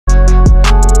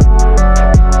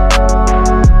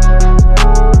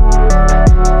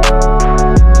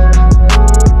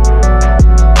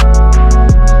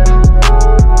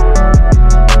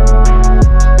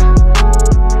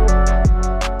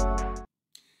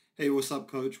Hey, what's up,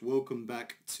 coach? Welcome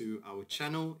back to our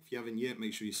channel. If you haven't yet,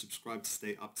 make sure you subscribe to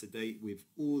stay up to date with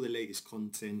all the latest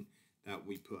content that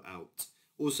we put out.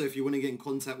 Also, if you want to get in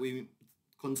contact with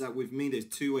me, there's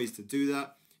two ways to do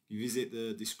that. If you visit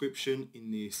the description in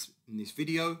this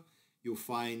video, you'll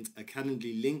find a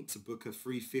Calendly link to book a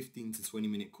free 15 to 20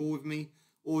 minute call with me,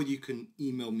 or you can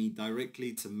email me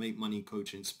directly to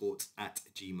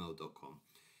makemoneycoachingsports@gmail.com.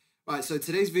 Right, so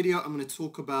today's video, I'm going to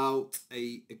talk about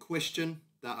a question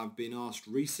that I've been asked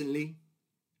recently,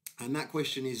 and that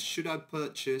question is, should I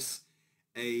purchase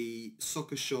a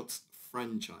Soccer Shots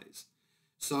franchise?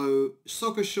 So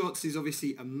Soccer Shots is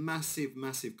obviously a massive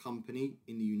company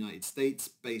in the United States,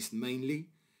 based mainly,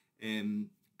 and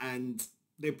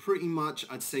they're pretty much,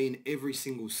 I'd say, in every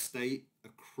single state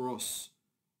across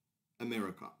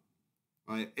America,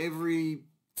 right? Every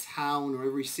town or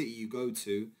every city you go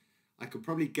to, I could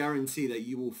probably guarantee that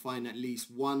you will find at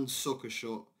least one Soccer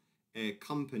Shot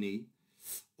company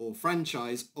or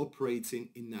franchise operating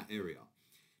in that area.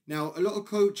 Now, a lot of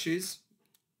coaches,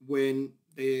 when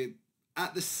they're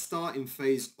at the starting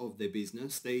phase of their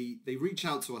business, they reach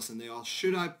out to us and they ask,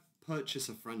 should I purchase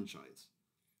a franchise?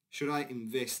 Should I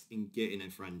invest in getting a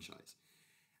franchise?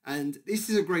 And this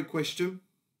is a great question,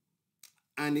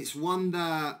 and it's one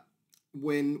that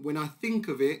when I think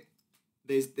of it,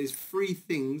 there's three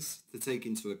things to take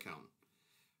into account.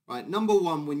 Right, number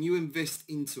one, when you invest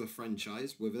into a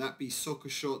franchise, whether that be Soccer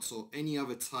Shots or any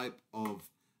other type of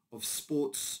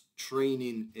sports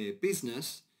training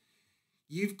business,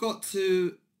 you've got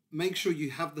to make sure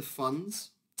you have the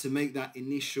funds to make that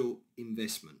initial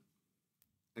investment.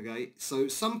 Okay, so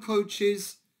some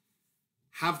coaches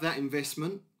have that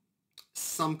investment,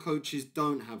 some coaches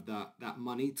don't have that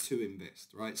money to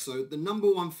invest, right? So the number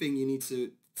one thing you need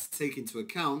to take into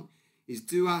account is,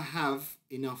 do I have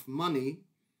enough money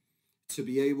to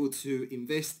be able to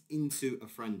invest into a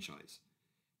franchise?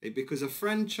 Because a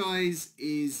franchise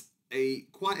is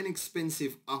quite an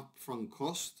expensive upfront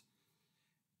cost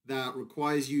that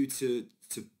requires you to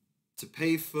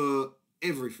pay for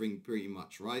everything pretty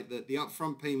much, right? The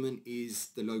upfront payment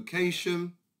is the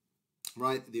location,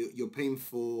 right? You're paying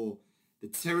for the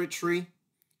territory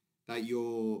that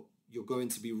you're going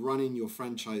to be running your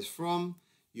franchise from.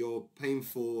 You're paying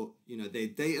for, their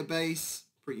database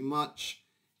pretty much,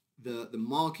 the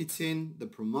marketing, the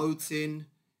promoting,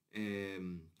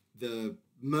 the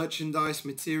merchandise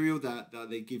material that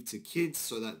they give to kids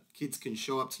so that kids can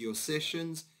show up to your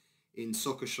sessions in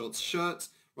Soccer Shots shirts,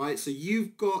 right? So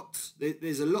you've got,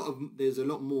 there's a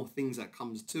lot more things that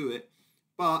comes to it,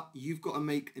 but you've got to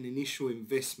make an initial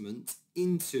investment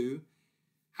into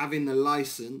having the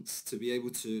license to be able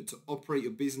to operate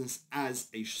your business as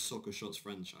a Soccer Shots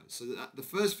franchise. So the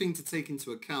first thing to take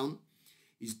into account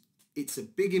is, it's a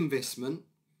big investment,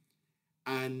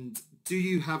 and do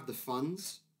you have the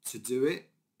funds to do it?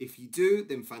 If you do,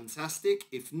 then fantastic.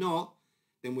 If not,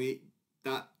 then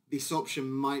this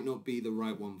option might not be the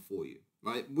right one for you,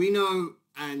 right? We know,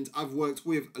 and I've worked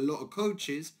with a lot of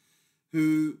coaches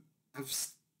who have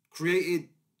created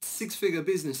six-figure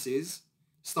businesses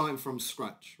starting from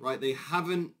scratch, right? They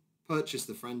haven't purchased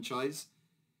the franchise.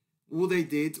 All they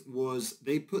did was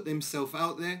they put themselves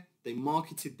out there, they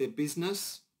marketed their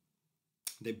business,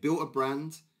 they built a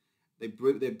brand, they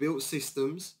built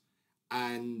systems,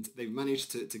 and they've managed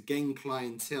to gain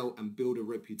clientele and build a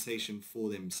reputation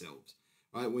for themselves,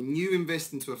 right? When you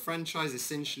invest into a franchise,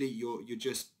 essentially you're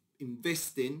just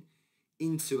investing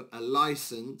into a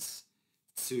license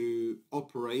to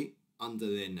operate under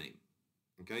their name,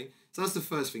 okay? So that's the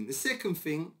first thing. The second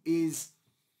thing is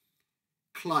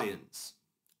clients,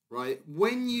 right?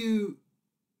 When you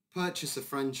purchase a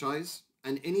franchise,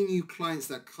 and any new clients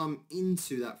that come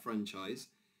into that franchise,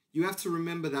 you have to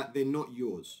remember that they're not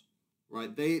yours,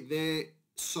 right? They're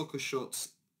Soccer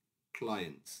Shots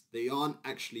clients. They aren't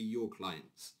actually your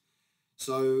clients.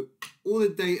 So all the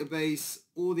database,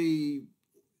 all the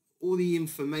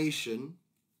information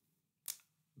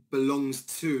belongs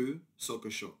to Soccer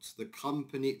Shots, the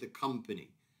company.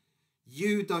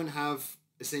 You don't have,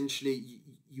 essentially,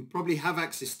 you probably have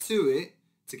access to it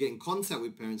to get in contact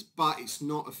with parents, but it's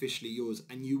not officially yours,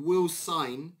 and you will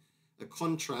sign a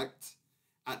contract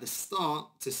at the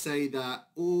start to say that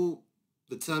all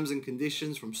the terms and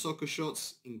conditions from Soccer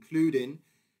Shots, including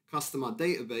customer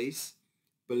database,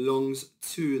 belongs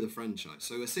to the franchise.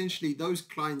 So essentially those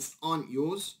clients aren't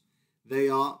yours, they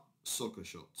are Soccer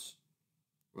Shots,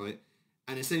 right?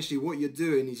 And essentially what you're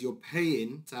doing is you're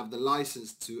paying to have the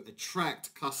license to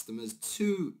attract customers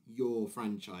to your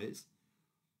franchise,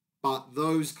 but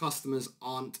those customers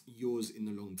aren't yours in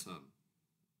the long term,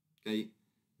 okay?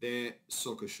 They're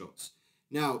Soccer Shots.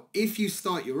 Now, if you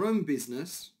start your own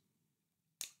business,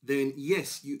 then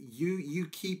yes, you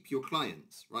keep your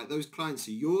clients, right? Those clients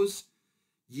are yours.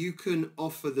 You can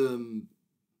offer them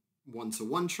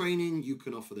one-to-one training. You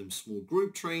can offer them small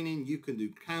group training. You can do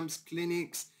camps,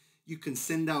 clinics. You can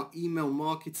send out email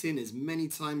marketing as many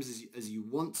times as you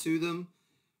want to them,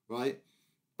 right?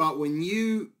 But when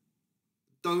you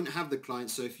don't have the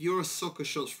clients, so if you're a Soccer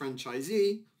Shots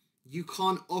franchisee, you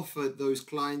can't offer those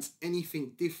clients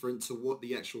anything different to what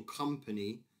the actual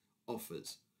company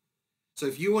offers. So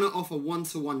if you want to offer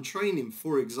one-to-one training,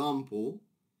 for example,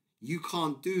 you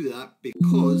can't do that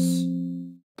because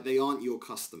they aren't your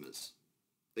customers.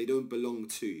 They don't belong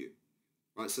to you,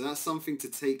 right? So that's something to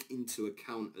take into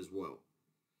account as well.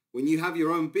 When you have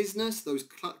your own business, those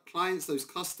clients, those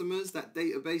customers, that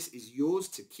database is yours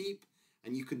to keep,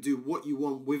 and you can do what you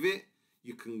want with it.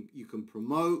 You can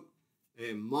promote,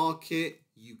 market,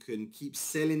 you can keep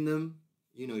selling them,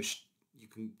 you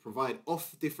can provide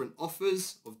different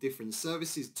offers of different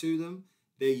services to them.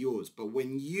 They're yours. But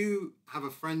when you have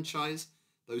a franchise,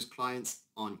 those clients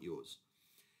aren't yours.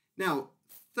 Now,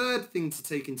 third thing to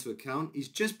take into account is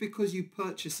just because you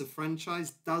purchase a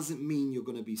franchise doesn't mean you're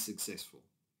going to be successful.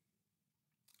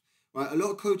 Right? A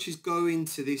lot of coaches go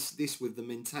into this with the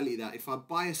mentality that if I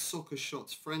buy a Soccer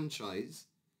Shots franchise,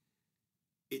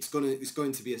 it's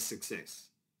going to be a success.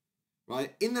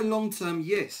 Right? In the long term,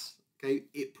 yes. Okay,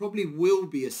 it probably will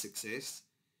be a success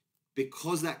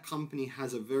because that company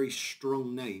has a very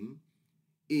strong name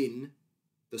in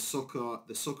the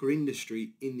soccer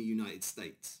industry in the United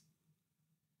States.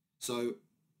 So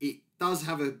it does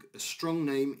have a strong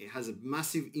name. It has a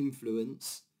massive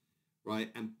influence,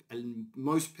 right? And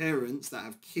most parents that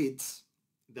have kids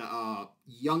that are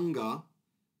younger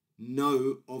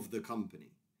know of the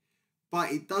company.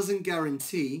 But it doesn't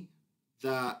guarantee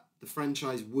that the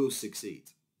franchise will succeed.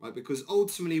 Right? Because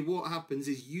ultimately what happens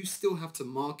is you still have to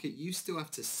market, you still have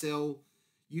to sell,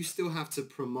 you still have to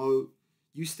promote,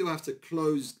 you still have to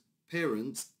close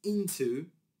parents into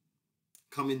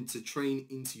coming to train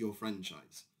into your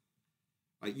franchise.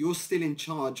 Right? You're still in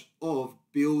charge of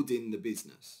building the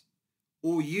business.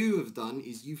 All you have done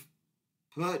is you've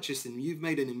purchased and you've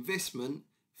made an investment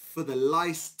for the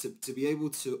license to be able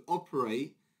to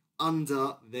operate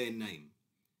under their name.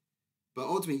 But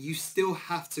ultimately, you still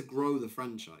have to grow the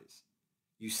franchise.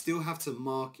 You still have to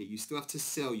market. You still have to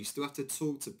sell. You still have to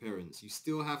talk to parents. You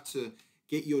still have to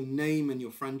get your name and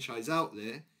your franchise out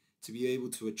there to be able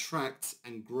to attract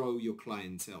and grow your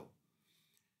clientele.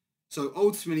 So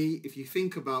ultimately, if you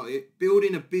think about it,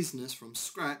 building a business from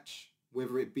scratch,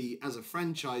 whether it be as a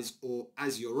franchise or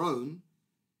as your own,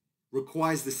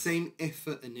 requires the same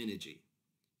effort and energy.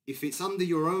 If it's under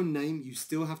your own name, you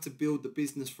still have to build the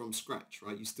business from scratch,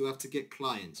 right? You still have to get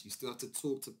clients. You still have to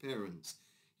talk to parents.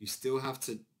 You still have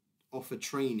to offer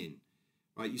training,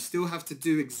 right? You still have to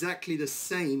do exactly the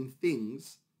same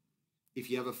things if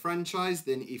you have a franchise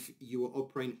than if you are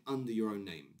operating under your own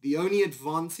name. The only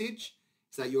advantage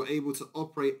is that you're able to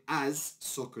operate as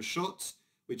Soccer Shots,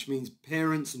 which means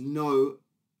parents know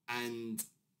and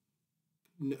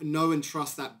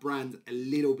trust that brand a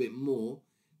little bit more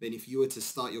than if you were to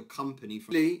start your company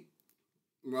from,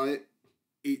 right?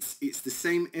 It's the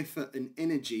same effort and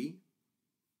energy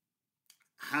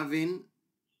having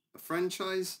a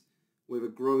franchise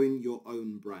with growing your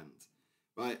own brand,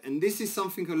 right? And this is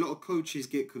something a lot of coaches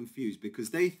get confused because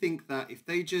they think that if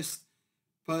they just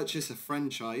purchase a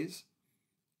franchise,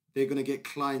 they're going to get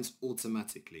clients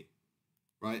automatically,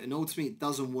 right? And ultimately, it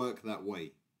doesn't work that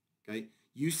way, okay?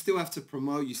 You still have to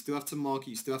promote, you still have to market,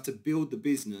 you still have to build the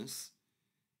business,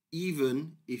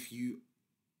 even if you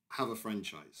have a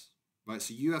franchise, right?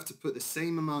 So you have to put the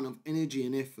same amount of energy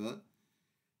and effort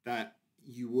that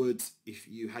you would if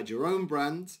you had your own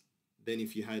brand than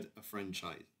if you had a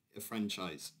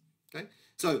franchise, okay?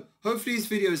 So hopefully this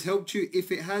video has helped you.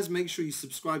 If it has, make sure you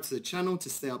subscribe to the channel to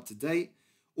stay up to date.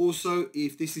 Also,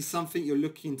 if this is something you're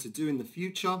looking to do in the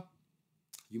future,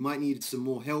 you might need some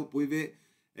more help with it,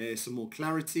 some more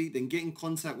clarity, then get in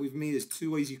contact with me. There's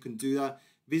 2 ways you can do that.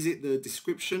 Visit the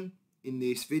description in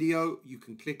this video. You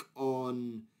can click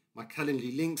on my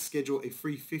Calendly link, schedule a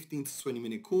free 15 to 20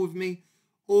 minute call with me,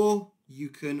 or you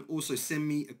can also send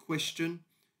me a question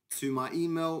to my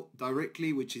email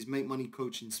directly, which is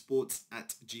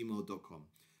makemoneycoachingsports@gmail.com.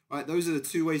 Right, those are the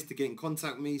 2 ways to get in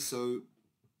contact with me. So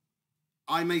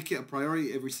I make it a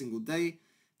priority every single day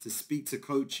to speak to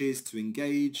coaches, to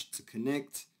engage, to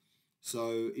connect.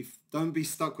 So don't be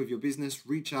stuck with your business,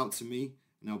 reach out to me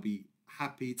and I'll be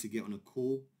happy to get on a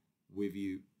call with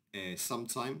you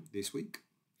sometime this week.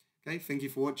 Okay, thank you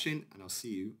for watching and I'll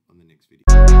see you on the next video.